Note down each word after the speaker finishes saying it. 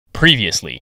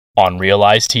Previously on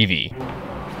Realize TV.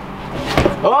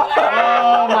 Oh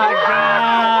my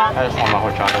god! I just want my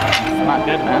horchata. It's not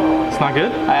good, man. It's not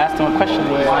good? I asked him a question,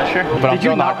 he was not sure. But did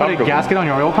you not put a gasket on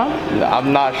your oil pump?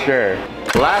 I'm not sure.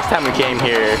 Last time we came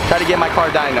here, tried to get my car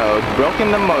dynoed, broken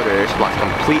the motors, lost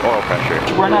complete oil pressure.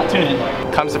 We're not tuning.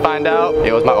 Comes to find out,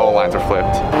 it was my oil lines were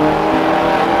flipped.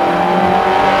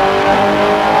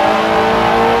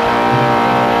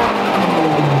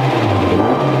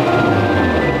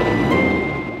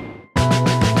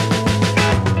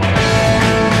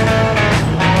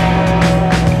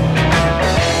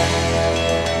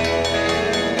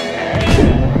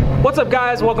 What's up,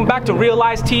 guys? Welcome back to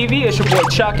Realize TV. It's your boy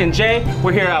Chuck and Jay.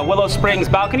 We're here at Willow Springs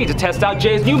balcony to test out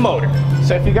Jay's new motor.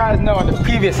 So if you guys know, in the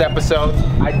previous episode,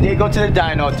 I did go to the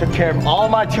dyno, took care of all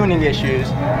my tuning issues.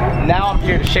 Now I'm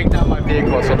here to shake down my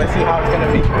vehicle, so let's see how it's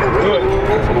gonna be. Good.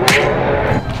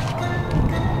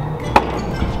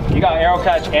 You got aero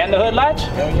catch and the hood latch?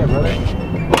 Hell yeah, brother.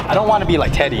 I don't want to be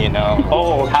like Teddy, you know.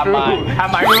 Oh, have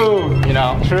my move, you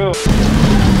know. True.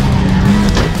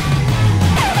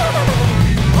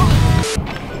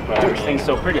 This thing's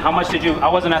so pretty. How much did you, I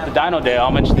wasn't at the dyno day, how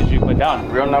much did you put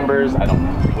down? Real numbers, I don't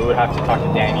know. We would have to talk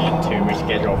to Danny to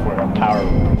reschedule for a power.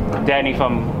 Danny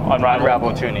from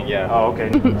Unravel Tuning, yeah. Oh, okay.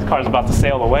 This car's about to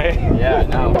sail away. Yeah,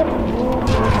 no.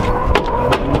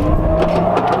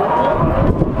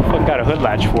 What got a hood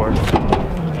latch for?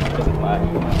 Doesn't latch.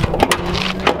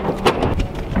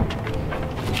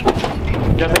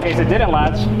 Just in case it didn't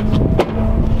latch.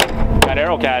 Got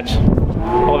aero catch.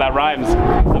 Oh, that rhymes.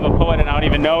 I'm a poet and I don't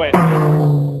even know it.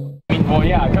 Well,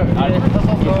 yeah, I could.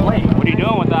 What are you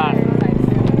doing with that?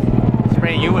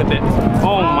 Spraying you with it.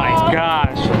 Oh my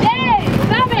gosh. Jay,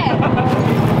 stop it!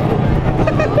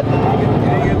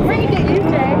 Bring it to you,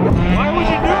 Jay. Why would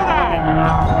you do that?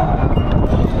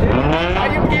 How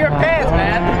you get your pants,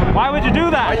 man? Why would you do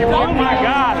that? Oh my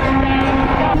god.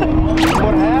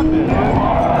 What happened?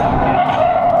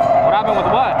 What happened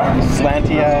with what?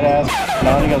 Slanty-eyed ass.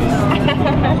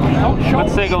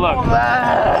 Let's take a look.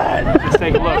 Let's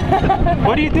take a look.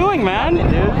 What are you doing, man?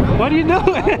 What are you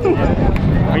doing?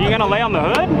 Are you gonna lay on the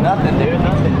hood? Nothing, dude.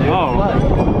 Nothing, dude.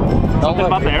 Oh. Something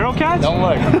about the aero catch? Don't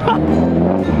look.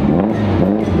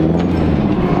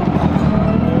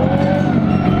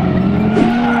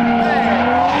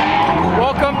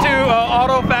 Welcome to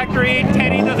Auto Factory.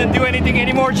 Teddy doesn't do anything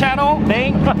anymore channel.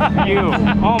 Thank you.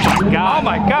 Oh my god. Oh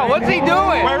my god, what's he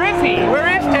doing? Where is he? Where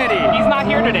is Teddy? He's not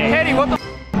here today. Teddy, what the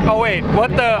oh wait,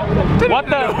 what the? What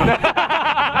the?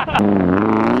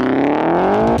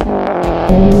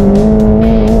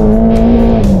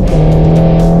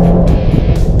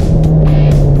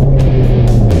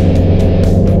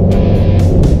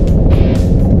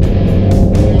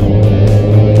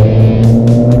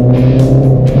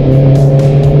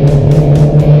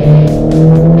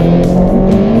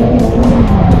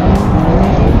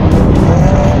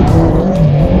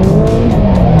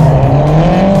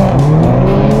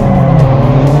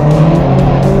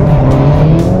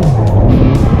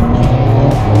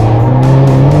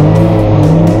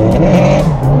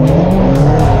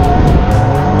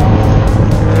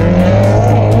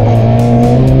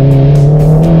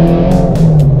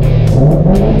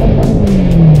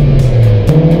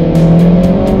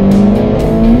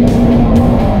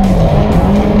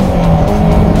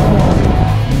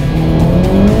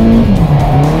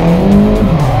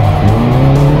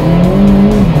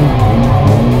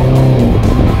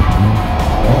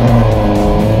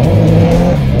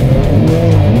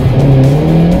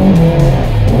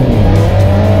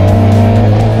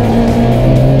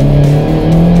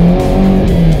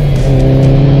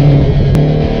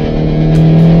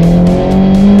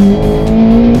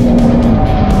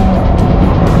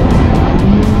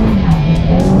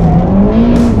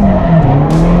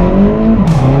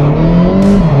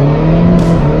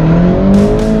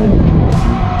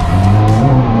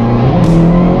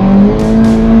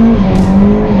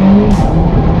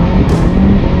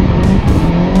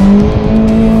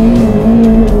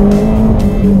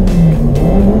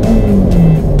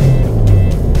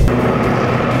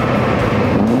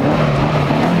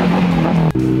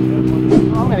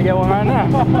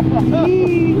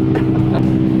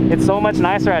 It's so much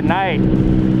nicer at night.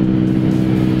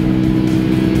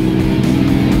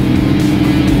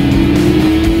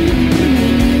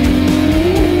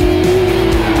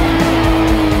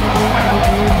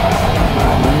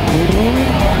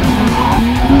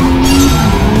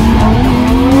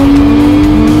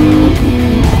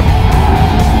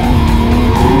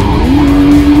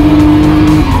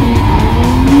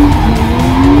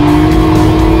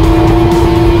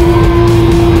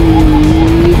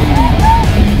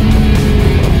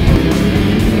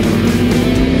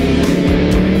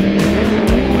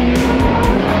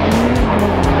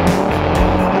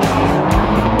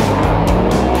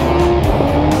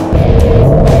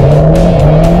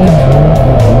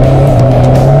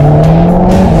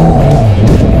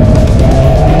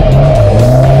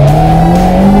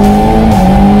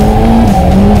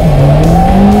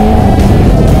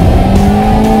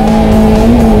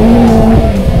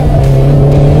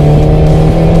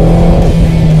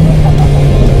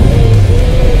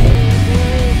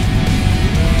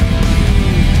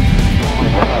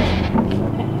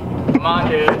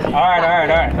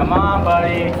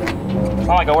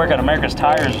 like I work at America's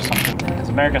Tires or something. Because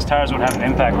America's Tires would have an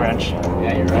impact wrench.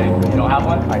 Yeah, you're right. You don't have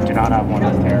one? I do not have one.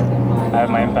 That's terrible. I have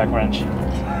my impact wrench.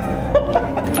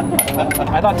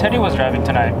 I thought Teddy was driving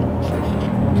tonight.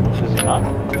 Is he not?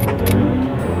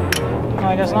 No,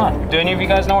 I guess not. Do any of you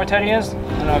guys know where Teddy is? I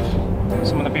don't know if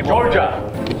some of the people. Georgia.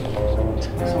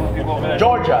 Some of the people over there.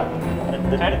 Georgia.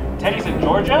 Teddy's in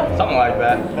Georgia? Something like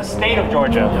that. The state of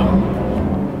Georgia.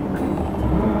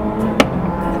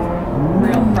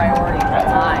 Real priority for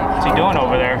life. What's he doing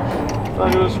over there? I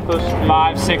thought he was supposed to be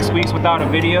 5-6 weeks without a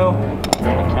video? a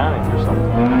mechanic or something.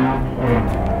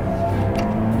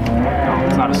 No,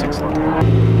 it's not a 6.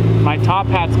 My top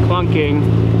hat's clunking,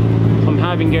 so I'm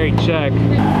having Gary check.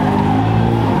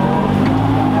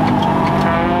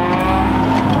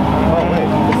 Oh wait,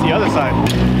 it's the other side.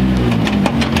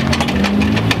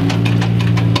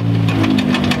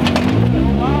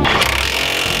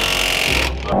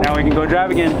 Now we can go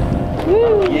drive again.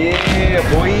 Yeah,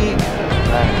 boy.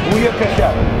 Booyakasha.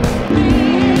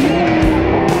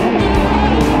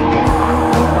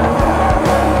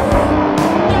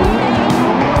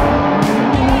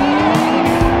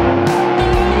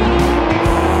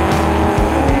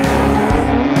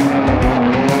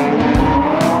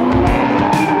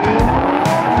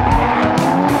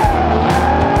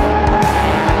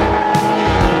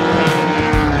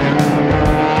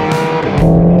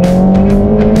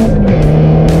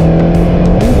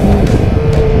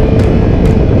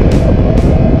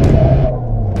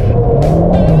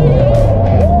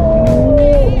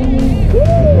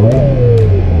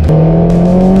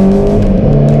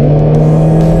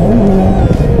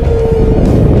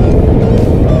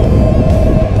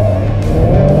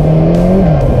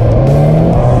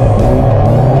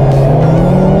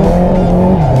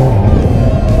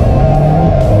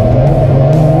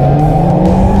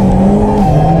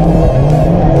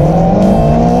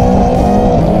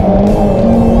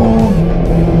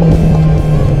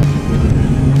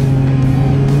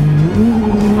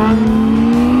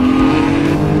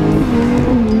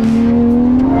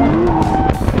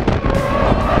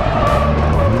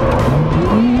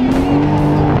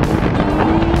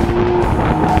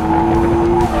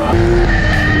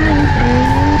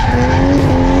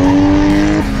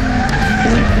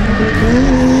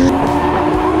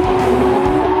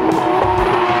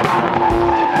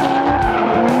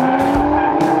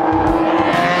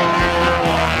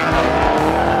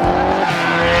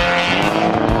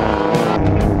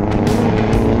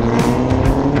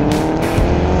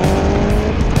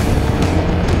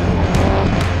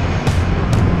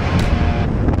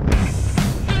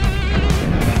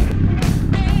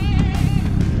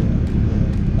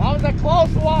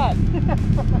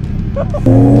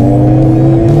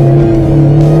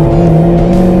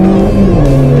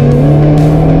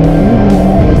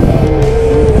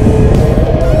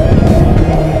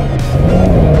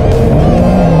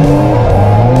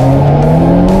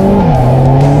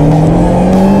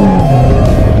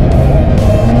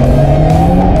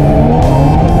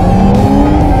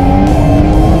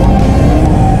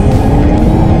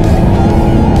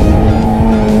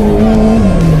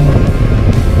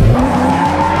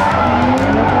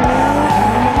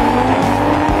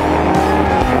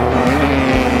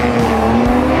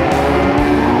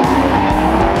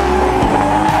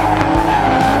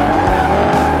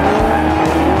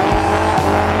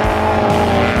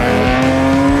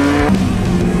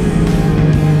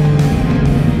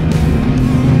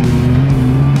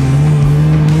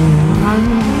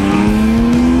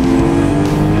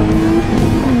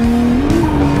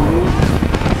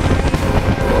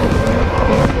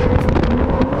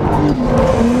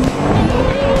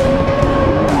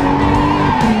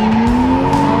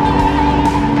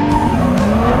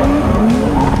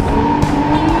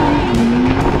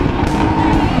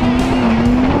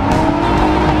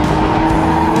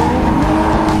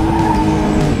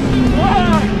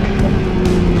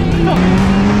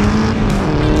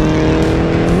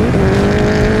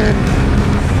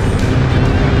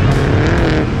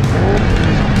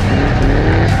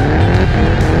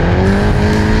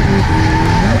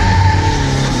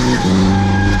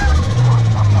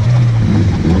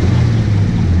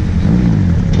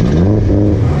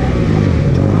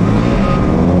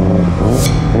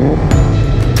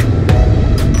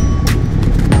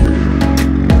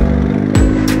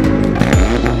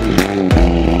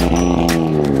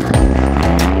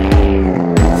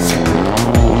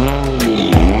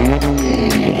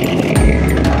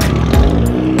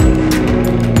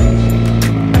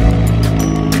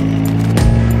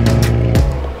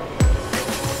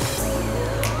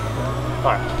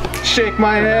 Shake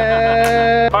my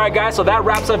head. All right, guys, so that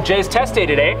wraps up Jay's test day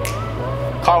today.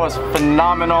 Car was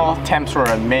phenomenal. Temps were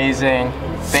amazing.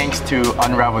 thanks to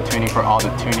Unravel Tuning for all the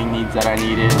tuning needs that I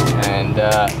needed. And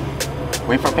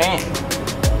wait for paint.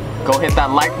 Go hit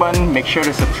that like button, make sure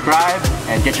to subscribe,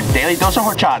 and get your daily dose of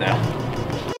horchata.